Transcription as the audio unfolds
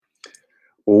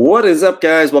What is up,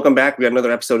 guys? Welcome back. We got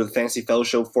another episode of the Fantasy Fellow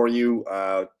Show for you.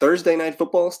 Thursday night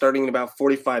football starting in about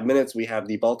 45 minutes. We have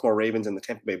the Baltimore Ravens and the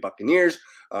Tampa Bay Buccaneers.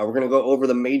 We're going to go over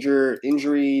the major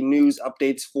injury news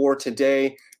updates for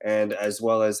today, and as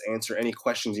well as answer any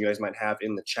questions you guys might have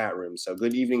in the chat room. So,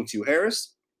 good evening to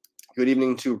Harris. Good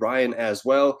evening to Ryan as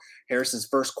well. Harris's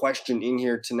first question in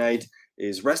here tonight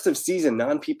is rest of season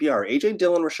non-PPR. AJ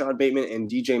Dillon, Rashad Bateman,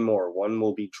 and DJ Moore. One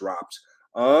will be dropped.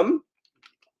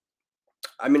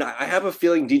 I have a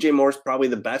feeling DJ Moore is probably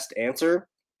the best answer,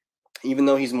 even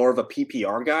though he's more of a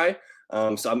PPR guy.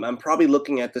 So I'm probably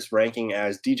looking at this ranking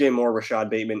as DJ Moore, Rashad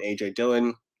Bateman, AJ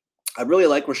Dillon. I really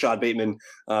like Rashad Bateman,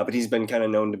 but he's been kind of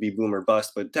known to be boom or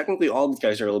bust. But technically, all these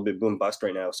guys are a little bit boom bust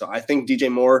right now. So I think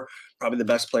DJ Moore, probably the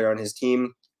best player on his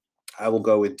team. I will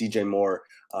go with DJ Moore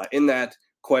in that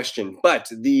question. But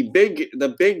the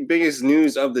biggest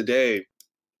news of the day: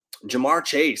 Jamar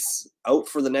Chase out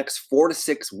for the next 4 to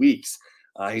 6 weeks.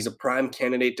 He's a prime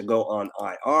candidate to go on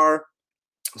IR.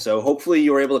 So hopefully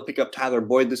you were able to pick up Tyler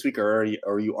Boyd this week, or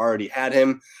you already had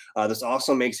him. This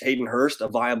also makes Hayden Hurst a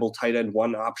viable tight end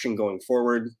one option going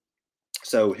forward.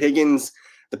 So Higgins,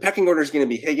 the pecking order is going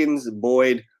to be Higgins,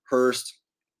 Boyd, Hurst,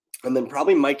 and then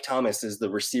probably Mike Thomas is the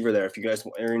receiver there. If you guys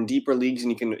are in deeper leagues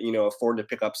and you can afford to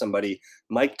pick up somebody,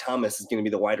 Mike Thomas is going to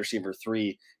be the wide receiver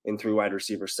 3 in 3 wide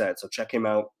receiver set. So check him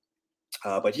out.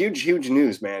 But huge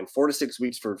news, man. 4 to 6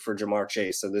 weeks for Jamar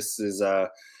Chase. So this is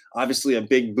obviously a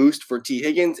big boost for T.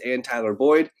 Higgins and Tyler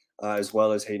Boyd, as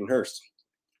well as Hayden Hurst.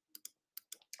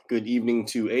 Good evening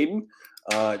to Aiden.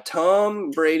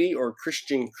 Tom Brady or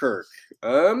Christian Kirk?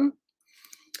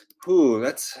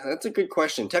 That's a good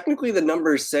question. Technically, the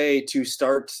numbers say to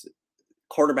start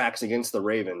quarterbacks against the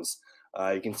Ravens.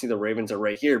 You can see the Ravens are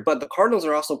right here, but the Cardinals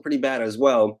are also pretty bad as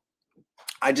well.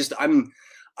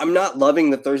 I'm not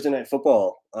loving the Thursday night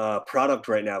football product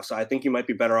right now, so I think you might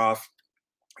be better off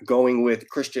going with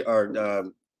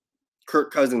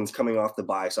Kirk Cousins coming off the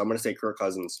bye. So I'm going to say Kirk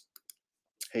Cousins,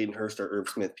 Hayden Hurst, or Irv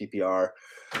Smith PPR.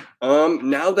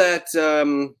 Now that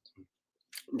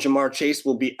Jamar Chase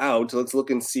will be out, let's look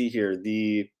and see here.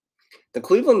 The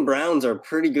Cleveland Browns are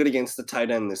pretty good against the tight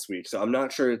end this week, so I'm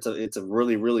not sure it's a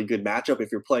really good matchup.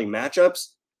 If you're playing matchups,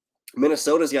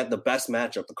 Minnesota's got the best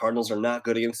matchup. The Cardinals are not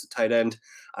good against the tight end.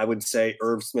 I would say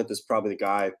Irv Smith is probably the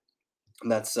guy.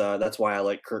 And that's why I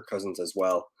like Kirk Cousins as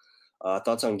well.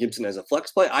 Thoughts on Gibson as a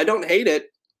flex play? I don't hate it.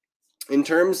 In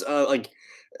terms of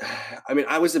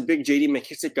I was a big J.D.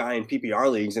 McKissic guy in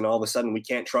PPR leagues, and all of a sudden we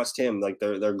can't trust him. Like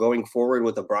they're going forward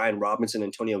with a Brian Robinson,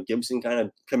 Antonio Gibson kind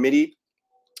of committee,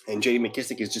 and J.D.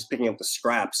 McKissic is just picking up the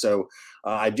scrap. So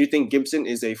I do think Gibson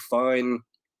is a fine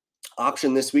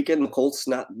option this weekend. The Colts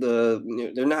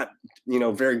they're not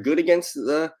very good against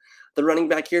the running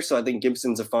back here, so I think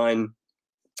Gibson's a fine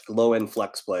low end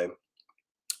flex play.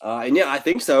 And yeah, I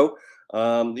think so.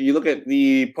 You look at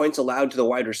the points allowed to the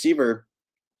wide receiver,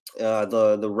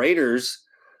 the Raiders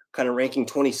kind of ranking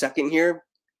 22nd here,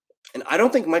 and I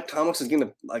don't think Mike Thomas is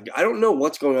gonna I don't know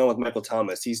what's going on with Michael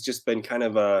Thomas. He's just been kind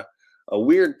of a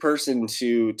weird person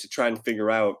to try and figure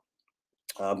out.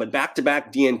 But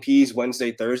back-to-back DNPs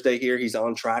Wednesday, Thursday here. He's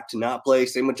on track to not play.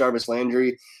 Same with Jarvis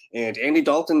Landry. And Andy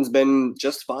Dalton's been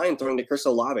just fine throwing to Chris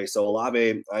Olave. So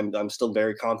Olave, I'm still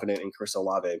very confident in Chris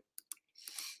Olave.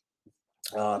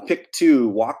 Pick 2,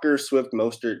 Walker, Swift,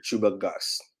 Mostert, Chuba,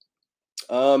 Gus.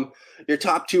 Your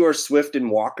top 2 are Swift and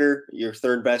Walker. Your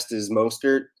third best is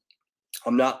Mostert.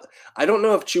 I don't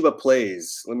know if Chuba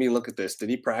plays. Let me look at this. Did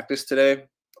he practice today?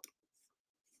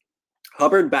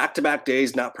 Hubbard, back-to-back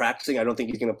days, not practicing. I don't think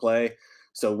he's going to play.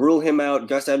 So rule him out.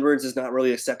 Gus Edwards is not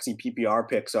really a sexy PPR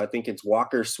pick, so I think it's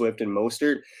Walker, Swift, and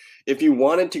Mostert. If you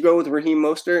wanted to go with Raheem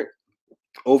Mostert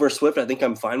over Swift, I think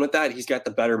I'm fine with that. He's got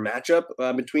the better matchup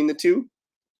between the two.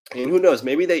 And who knows,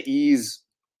 maybe they ease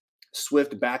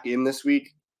Swift back in this week.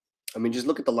 I mean, just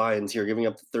look at the Lions here, giving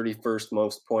up the 31st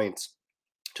most points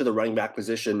to the running back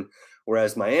position,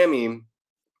 whereas Miami's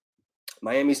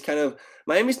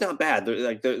not bad.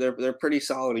 They're pretty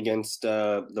solid against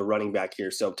the running back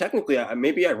here. So technically,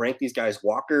 maybe I rank these guys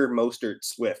Walker, Mostert,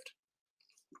 Swift.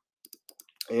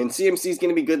 And CMC is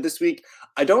going to be good this week.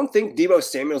 I don't think Deebo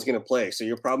Samuel is going to play, so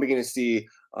you're probably going to see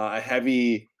a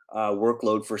heavy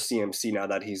workload for CMC now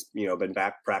that he's been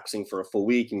back practicing for a full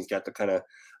week and he's got the kind of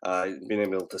been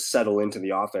able to settle into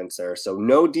the offense there. So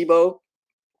no Deebo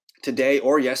today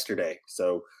or yesterday.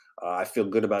 So I feel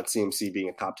good about CMC being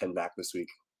a top 10 back this week.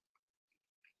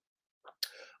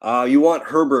 You want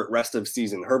Herbert rest of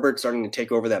season. Herbert starting to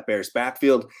take over that Bears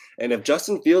backfield. And if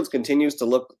Justin Fields continues to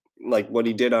look like what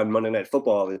he did on Monday Night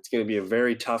Football, it's going to be a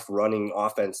very tough running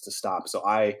offense to stop. So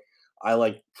I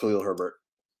like Khalil Herbert.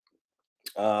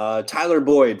 Tyler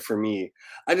Boyd for me.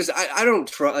 I don't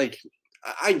try like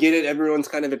I get it. Everyone's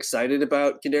kind of excited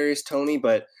about Kadarius Toney,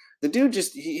 but the dude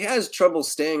just he has trouble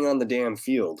staying on the damn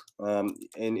field.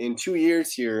 In 2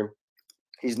 years here,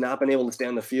 he's not been able to stay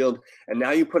on the field, and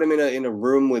now you put him in a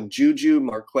room with Juju,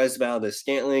 Marquez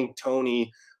Valdez-Scantling,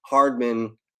 Tony,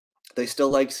 Hardman. They still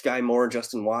like Sky Moore,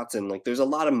 Justin Watson. Like, there's a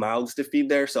lot of mouths to feed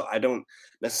there, so I don't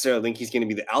necessarily think he's going to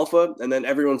be the alpha. And then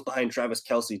everyone's behind Travis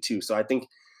Kelce too. So I think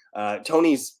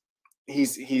Tony's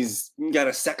he's got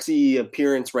a sexy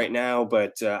appearance right now,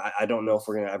 but I don't know if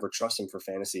we're going to ever trust him for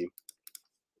fantasy.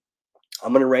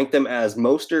 I'm going to rank them as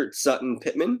Mostert, Sutton,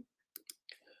 Pittman.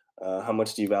 How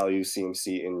much do you value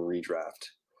CMC in redraft?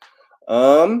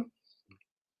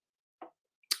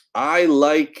 I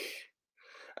like.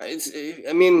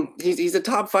 I mean, he's a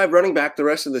top 5 running back the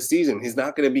rest of the season. He's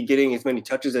not going to be getting as many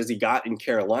touches as he got in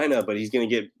Carolina, but he's going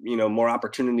to get more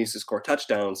opportunities to score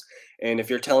touchdowns. And if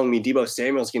you're telling me Deebo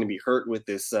Samuel's going to be hurt with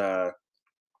this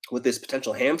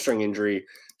potential hamstring injury,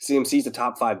 CMC's a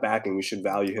top 5 back, and we should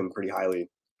value him pretty highly.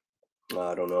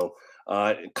 I don't know.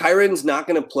 Kyron's not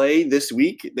going to play this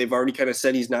week. They've already kind of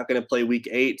said he's not going to play week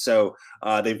 8. So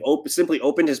they've simply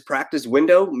opened his practice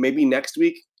window. Maybe next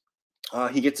week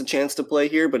he gets a chance to play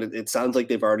here, but it sounds like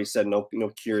they've already said no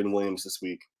Kieran Williams this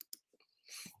week.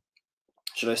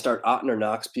 Should I start Otten or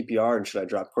Knox PPR, and should I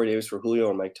drop Corey Davis for Julio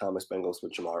or Mike Thomas Bengals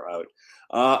with Jamar out?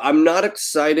 I'm not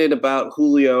excited about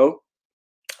Julio.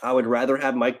 I would rather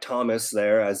have Mike Thomas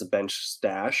there as a bench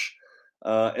stash.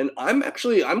 And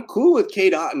I'm cool with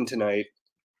Cade Otten tonight.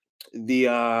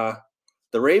 The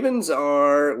Ravens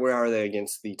where are they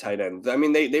against the tight end? I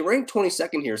mean, they ranked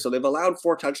 22nd here, so they've allowed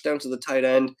 4 touchdowns to the tight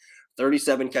end,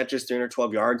 37 catches,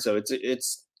 312 yards. So it's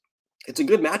a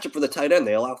good matchup for the tight end.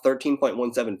 They allow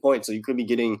 13.17 points, so you could be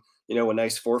getting a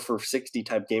nice 4 for 60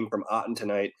 type game from Otten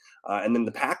tonight. And then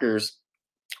the Packers,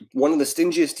 one of the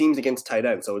stingiest teams against tight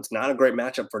end, so it's not a great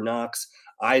matchup for Knox.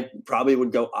 I probably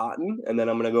would go Otten, and then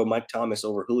I'm going to go Mike Thomas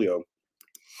over Julio.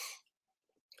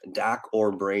 Dak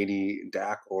or Brady.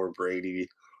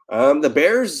 The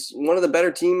Bears, one of the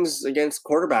better teams against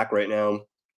quarterback right now,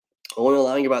 only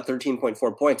allowing about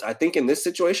 13.4 points. I think in this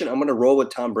situation, I'm going to roll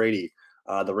with Tom Brady.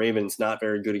 The Ravens not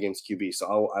very good against QB,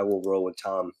 so I will roll with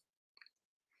Tom.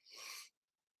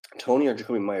 Tony or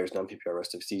Jacoby Myers non-PPR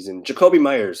rest of season. Jacoby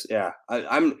Myers, yeah.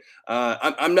 I'm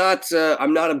not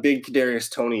a big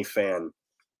Kadarius Toney fan.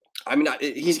 I mean,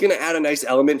 he's going to add a nice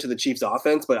element to the Chiefs'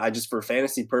 offense, but for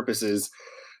fantasy purposes,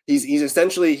 he's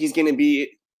going to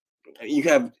be.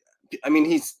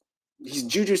 He's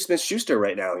Juju Smith-Schuster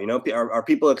right now. Are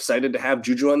people excited to have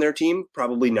Juju on their team?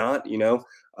 Probably not.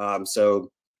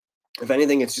 So if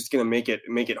anything, it's just going to make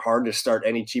it hard to start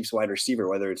any Chiefs wide receiver,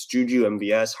 whether it's Juju,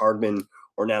 MVS, Hardman,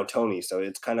 or now Tony. So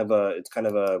it's kind of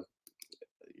a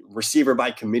receiver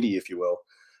by committee, if you will.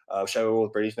 Shall we roll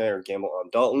with Brady tonight or gamble on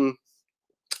Dalton?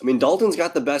 I mean, Dalton's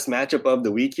got the best matchup of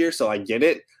the week here, so I get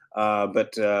it.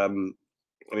 But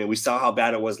we saw how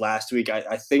bad it was last week.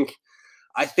 I think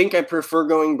I prefer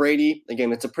going Brady.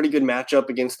 Again, it's a pretty good matchup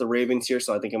against the Ravens here,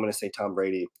 so I think I'm going to say Tom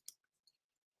Brady.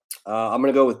 I'm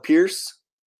going to go with Pierce.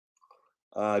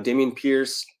 Dameon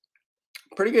Pierce,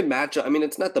 pretty good matchup. I mean,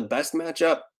 it's not the best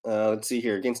matchup. Let's see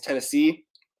here against Tennessee,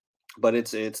 but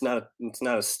it's not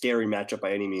a scary matchup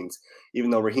by any means.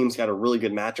 Even though Raheem's got a really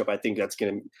good matchup, I think that's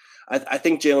going to. I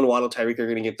think Jalen Waddle, Tyreek are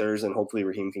going to get theirs, and hopefully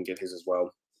Raheem can get his as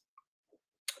well.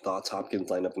 Thoughts Hopkins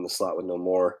lined up in the slot with no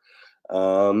more.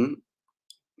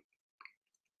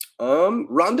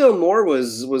 Rondale Moore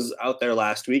was out there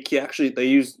last week. They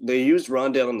used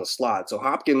Rondale in the slot. So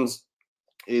Hopkins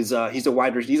is he's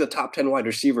a top 10 wide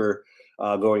receiver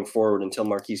going forward until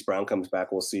Marquise Brown comes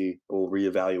back. We'll see. We'll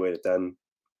reevaluate it then.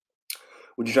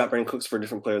 Would you drop Brandon Cooks for a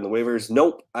different player in the waivers?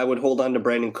 Nope. I would hold on to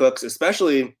Brandon Cooks,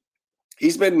 especially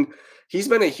he's been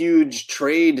a huge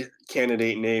trade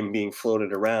candidate name being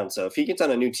floated around. So if he gets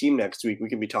on a new team next week, we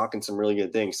could be talking some really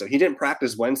good things. So he didn't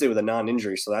practice Wednesday with a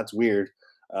non-injury, so that's weird.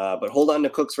 But hold on to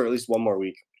Cooks for at least one more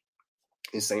week.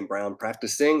 Is St. Brown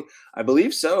practicing? I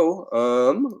believe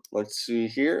so. Let's see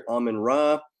here.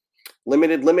 Amon-Ra,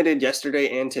 limited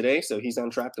yesterday and today, so he's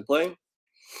on track to play.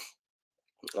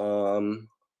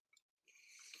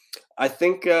 I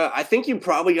think you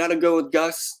probably got to go with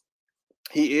Gus.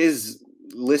 He is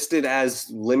listed as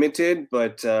limited,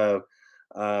 but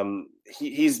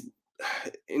he's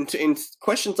in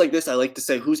questions like this. I like to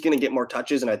say who's going to get more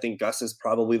touches, and I think Gus is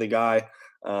probably the guy.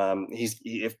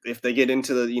 If they get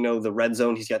into the red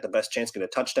zone, he's got the best chance to get a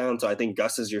touchdown. So I think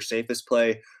Gus is your safest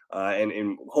play,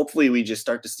 and hopefully we just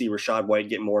start to see Rachaad White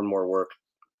get more and more work.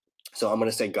 So I'm going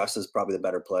to say Gus is probably the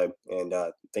better play. And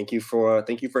thank you for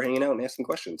hanging out and asking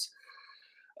questions.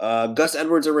 Gus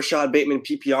Edwards or Rashad Bateman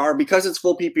PPR. Because it's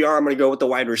full PPR, I'm going to go with the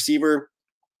wide receiver.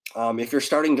 If you're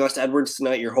starting Gus Edwards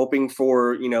tonight, you're hoping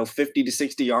for 50 to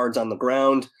 60 yards on the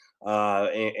ground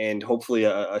and hopefully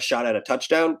a shot at a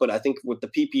touchdown. But I think with the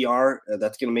PPR,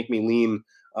 that's going to make me lean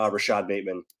Rashad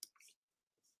Bateman.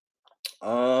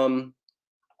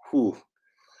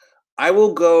 I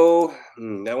will go.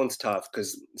 That one's tough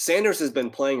because Sanders has been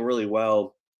playing really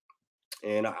well,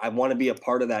 and I want to be a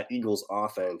part of that Eagles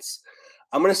offense.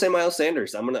 I'm going to say Miles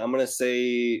Sanders. I'm gonna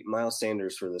say Miles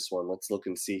Sanders for this one. Let's look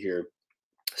and see here.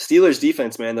 Steelers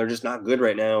defense, man, they're just not good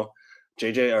right now.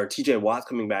 TJ Watt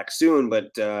coming back soon,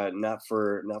 but not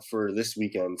for this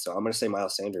weekend. So I'm going to say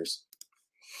Miles Sanders.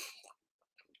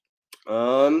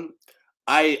 I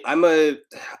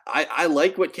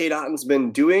like what Cade Otton's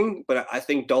been doing, but I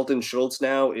think Dalton Schultz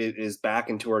now is back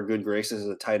into our good graces as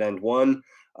a tight end one.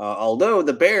 Although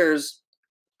the Bears,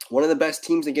 one of the best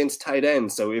teams against tight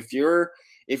ends. So if you're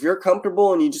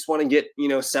comfortable and you just want to get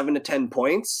 7 to 10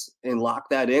 points and lock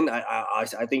that in, I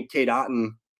think Cade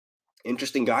Otton,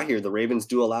 interesting guy here. The Ravens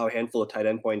do allow a handful of tight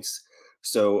end points,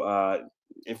 so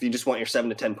if you just want your 7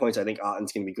 to 10 points, I think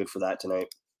Otton's going to be good for that tonight.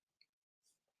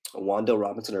 Wan'Dale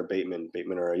Robinson or Bateman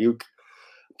or Ayuk.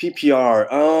 PPR.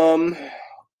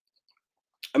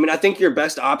 I think your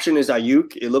best option is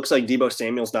Ayuk. It looks like Deebo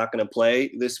Samuel's not going to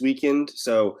play this weekend,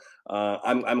 so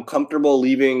I'm comfortable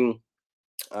leaving.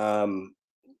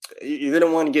 You're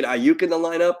going to want to get Ayuk in the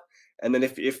lineup, and then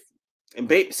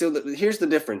here's the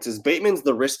difference: is Bateman's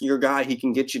the riskier guy. He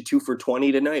can get you 2 for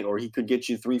 20 tonight, or he could get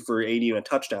you 3 for 80 and a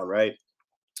touchdown, right?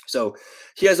 So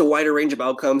he has a wider range of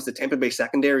outcomes. The Tampa Bay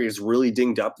secondary is really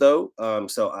dinged up, though.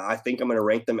 So I think I'm going to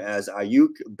rank them as Ayuk,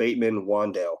 Bateman,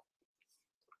 Wan'Dale.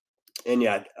 And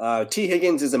yeah, T.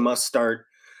 Higgins is a must start.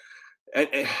 And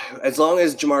as long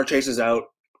as Jamar Chase is out,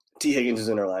 T. Higgins is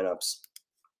in our lineups.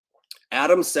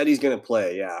 Adams said he's going to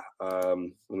play. Yeah. Let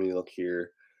me look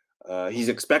here. He's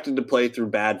expected to play through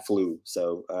bad flu.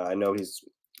 So I know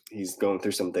he's going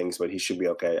through some things, but he should be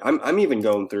okay. I'm even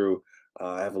going through.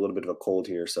 I have a little bit of a cold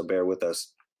here, so bear with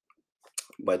us.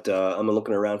 But I'm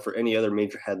looking around for any other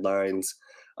major headlines.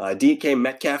 DK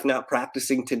Metcalf not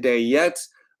practicing today yet.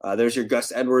 There's your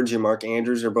Gus Edwards, your Mark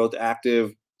Andrews are both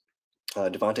active.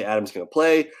 Devontae Adams going to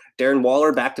play. Darren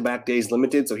Waller, back-to-back days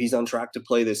limited, so he's on track to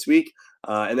play this week.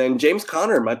 And then James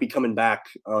Conner might be coming back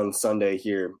on Sunday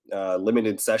here.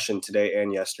 Limited session today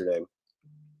and yesterday.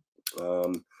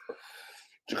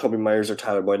 Jacoby Myers or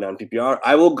Tyler Boyd non-PPR.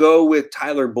 I will go with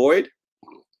Tyler Boyd.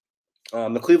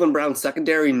 The Cleveland Browns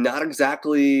secondary, not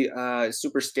exactly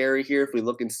super scary here if we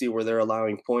look and see where they're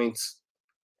allowing points.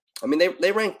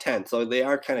 They rank 10th, so they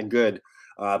are kind of good.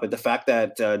 But the fact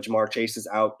that Jamar Chase is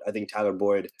out, I think Tyler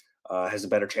Boyd has a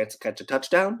better chance to catch a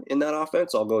touchdown in that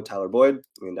offense. So I'll go with Tyler Boyd,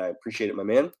 and I appreciate it, my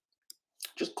man.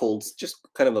 Just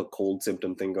kind of a cold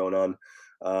symptom thing going on.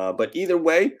 But either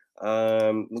way,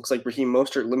 looks like Raheem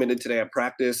Mostert limited today at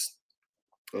practice.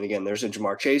 And again, there's a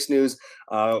Jamar Chase news.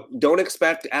 Don't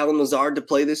expect Allen Lazard to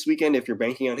play this weekend. If you're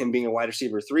banking on him being a wide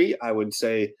receiver 3, I would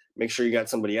say make sure you got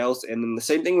somebody else. And then the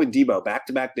same thing with Deebo.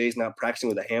 Back-to-back days not practicing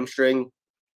with a hamstring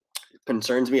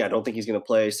concerns me. I don't think he's going to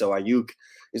play. So Ayuk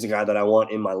is a guy that I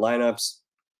want in my lineups.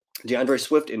 DeAndre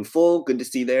Swift in full. Good to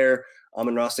see there.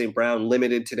 Amon-Ra St. Brown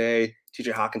limited today.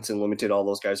 TJ Hawkinson limited. All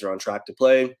those guys are on track to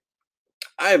play.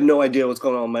 I have no idea what's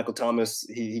going on with Michael Thomas.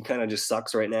 He kind of just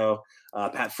sucks right now.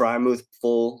 Pat Frymuth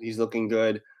full. He's looking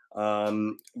good.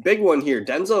 Big one here.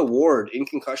 Denzel Ward in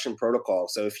concussion protocol.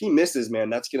 So if he misses, man,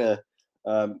 that's going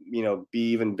to, be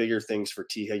even bigger things for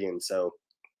T. Higgins. So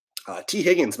T.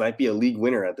 Higgins might be a league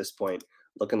winner at this point,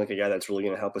 looking like a guy that's really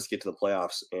going to help us get to the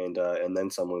playoffs and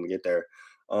then someone to get there.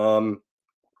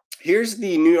 Here's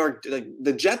the New York,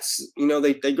 the Jets,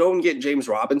 they go and get James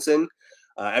Robinson.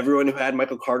 Everyone who had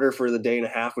Michael Carter for the day and a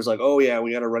half was like, oh, yeah,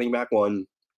 we got a running back one.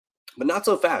 But not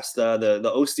so fast.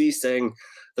 The OC saying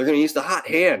they're going to use the hot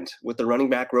hand with the running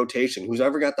back rotation. Who's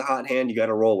ever got the hot hand, you got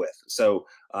to roll with. So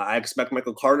I expect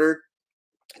Michael Carter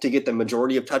to get the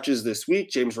majority of touches this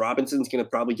week. James Robinson's going to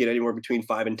probably get anywhere between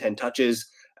 5 and 10 touches,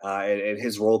 and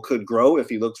his role could grow if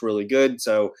he looks really good.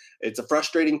 So it's a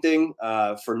frustrating thing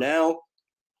for now.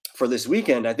 For this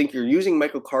weekend, I think you're using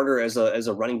Michael Carter as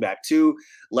a running back too.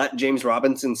 Let James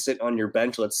Robinson sit on your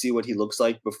bench. Let's see what he looks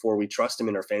like before we trust him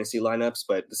in our fantasy lineups.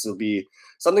 But this will be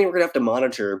something we're going to have to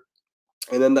monitor.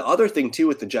 And then the other thing too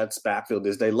with the Jets backfield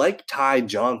is they like Ty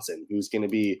Johnson, who's going to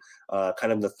be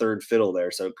kind of the third fiddle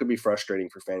there. So it could be frustrating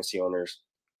for fantasy owners.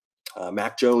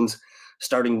 Mac Jones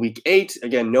starting week 8.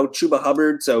 Again, no Chuba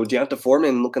Hubbard. So Deonta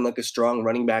Foreman looking like a strong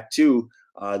running back too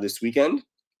this weekend.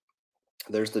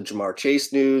 There's the Jamar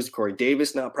Chase news. Corey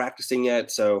Davis not practicing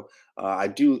yet. So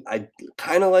I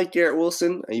kind of like Garrett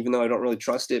Wilson, even though I don't really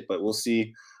trust it, but we'll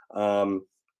see. Um,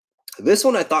 this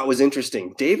one I thought was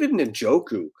interesting. David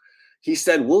Njoku, he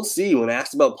said, "We'll see," when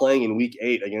asked about playing in Week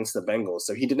 8 against the Bengals.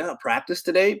 So he did not practice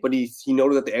today, but he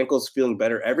noted that the ankle is feeling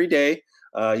better every day.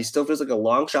 He still feels like a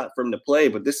long shot for him to play,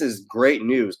 but this is great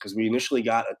news because we initially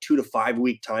got a 2 to 5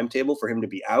 week timetable for him to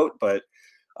be out, but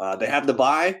they have the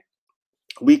bye.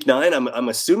 Week 9, I'm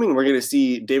assuming we're going to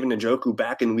see David Njoku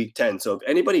back in Week 10. So if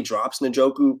anybody drops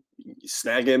Njoku,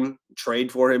 snag him, trade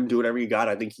for him, do whatever you got.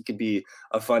 I think he could be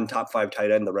a fun top 5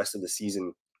 tight end the rest of the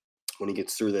season when he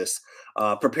gets through this.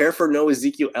 Prepare for no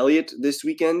Ezekiel Elliott this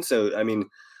weekend. So, I mean,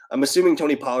 I'm assuming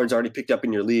Tony Pollard's already picked up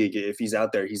in your league. If he's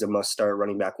out there, he's a must-start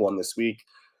running back 1 this week.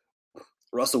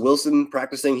 Russell Wilson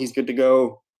practicing, he's good to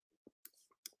go.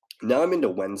 Now I'm into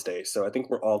Wednesday, so I think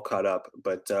we're all caught up.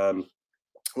 But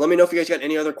let me know if you guys got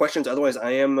any other questions. Otherwise,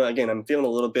 I'm feeling a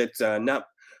little bit not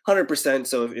 100%.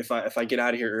 So if I get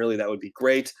out of here early, that would be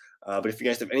great. But if you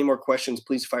guys have any more questions,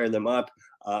 please fire them up.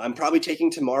 I'm probably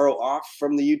taking tomorrow off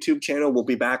from the YouTube channel. We'll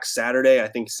be back Saturday. I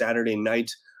think Saturday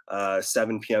night,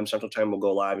 7 p.m. Central Time, we'll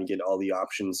go live and get all the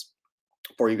options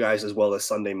for you guys, as well as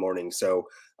Sunday morning. So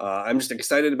I'm just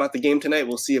excited about the game tonight.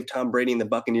 We'll see if Tom Brady and the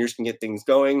Buccaneers can get things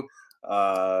going.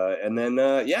 And then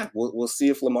we'll see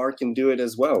if Lamar can do it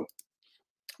as well.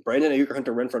 Brandon Ayuk or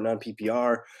Hunter Renfrow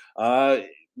non-PPR.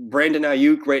 Brandon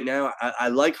Ayuk right now, I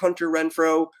like Hunter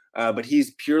Renfrow, but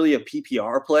he's purely a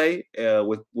PPR play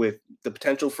with the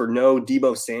potential for no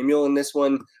Deebo Samuel in this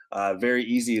one. Very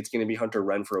easy. It's going to be Hunter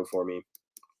Renfrow for me.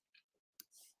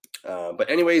 But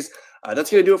anyways, that's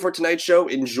going to do it for tonight's show.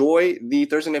 Enjoy the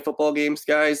Thursday Night Football games,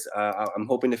 guys. I'm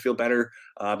hoping to feel better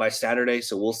by Saturday,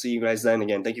 so we'll see you guys then.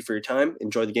 Again, thank you for your time.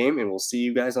 Enjoy the game, and we'll see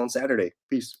you guys on Saturday.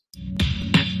 Peace.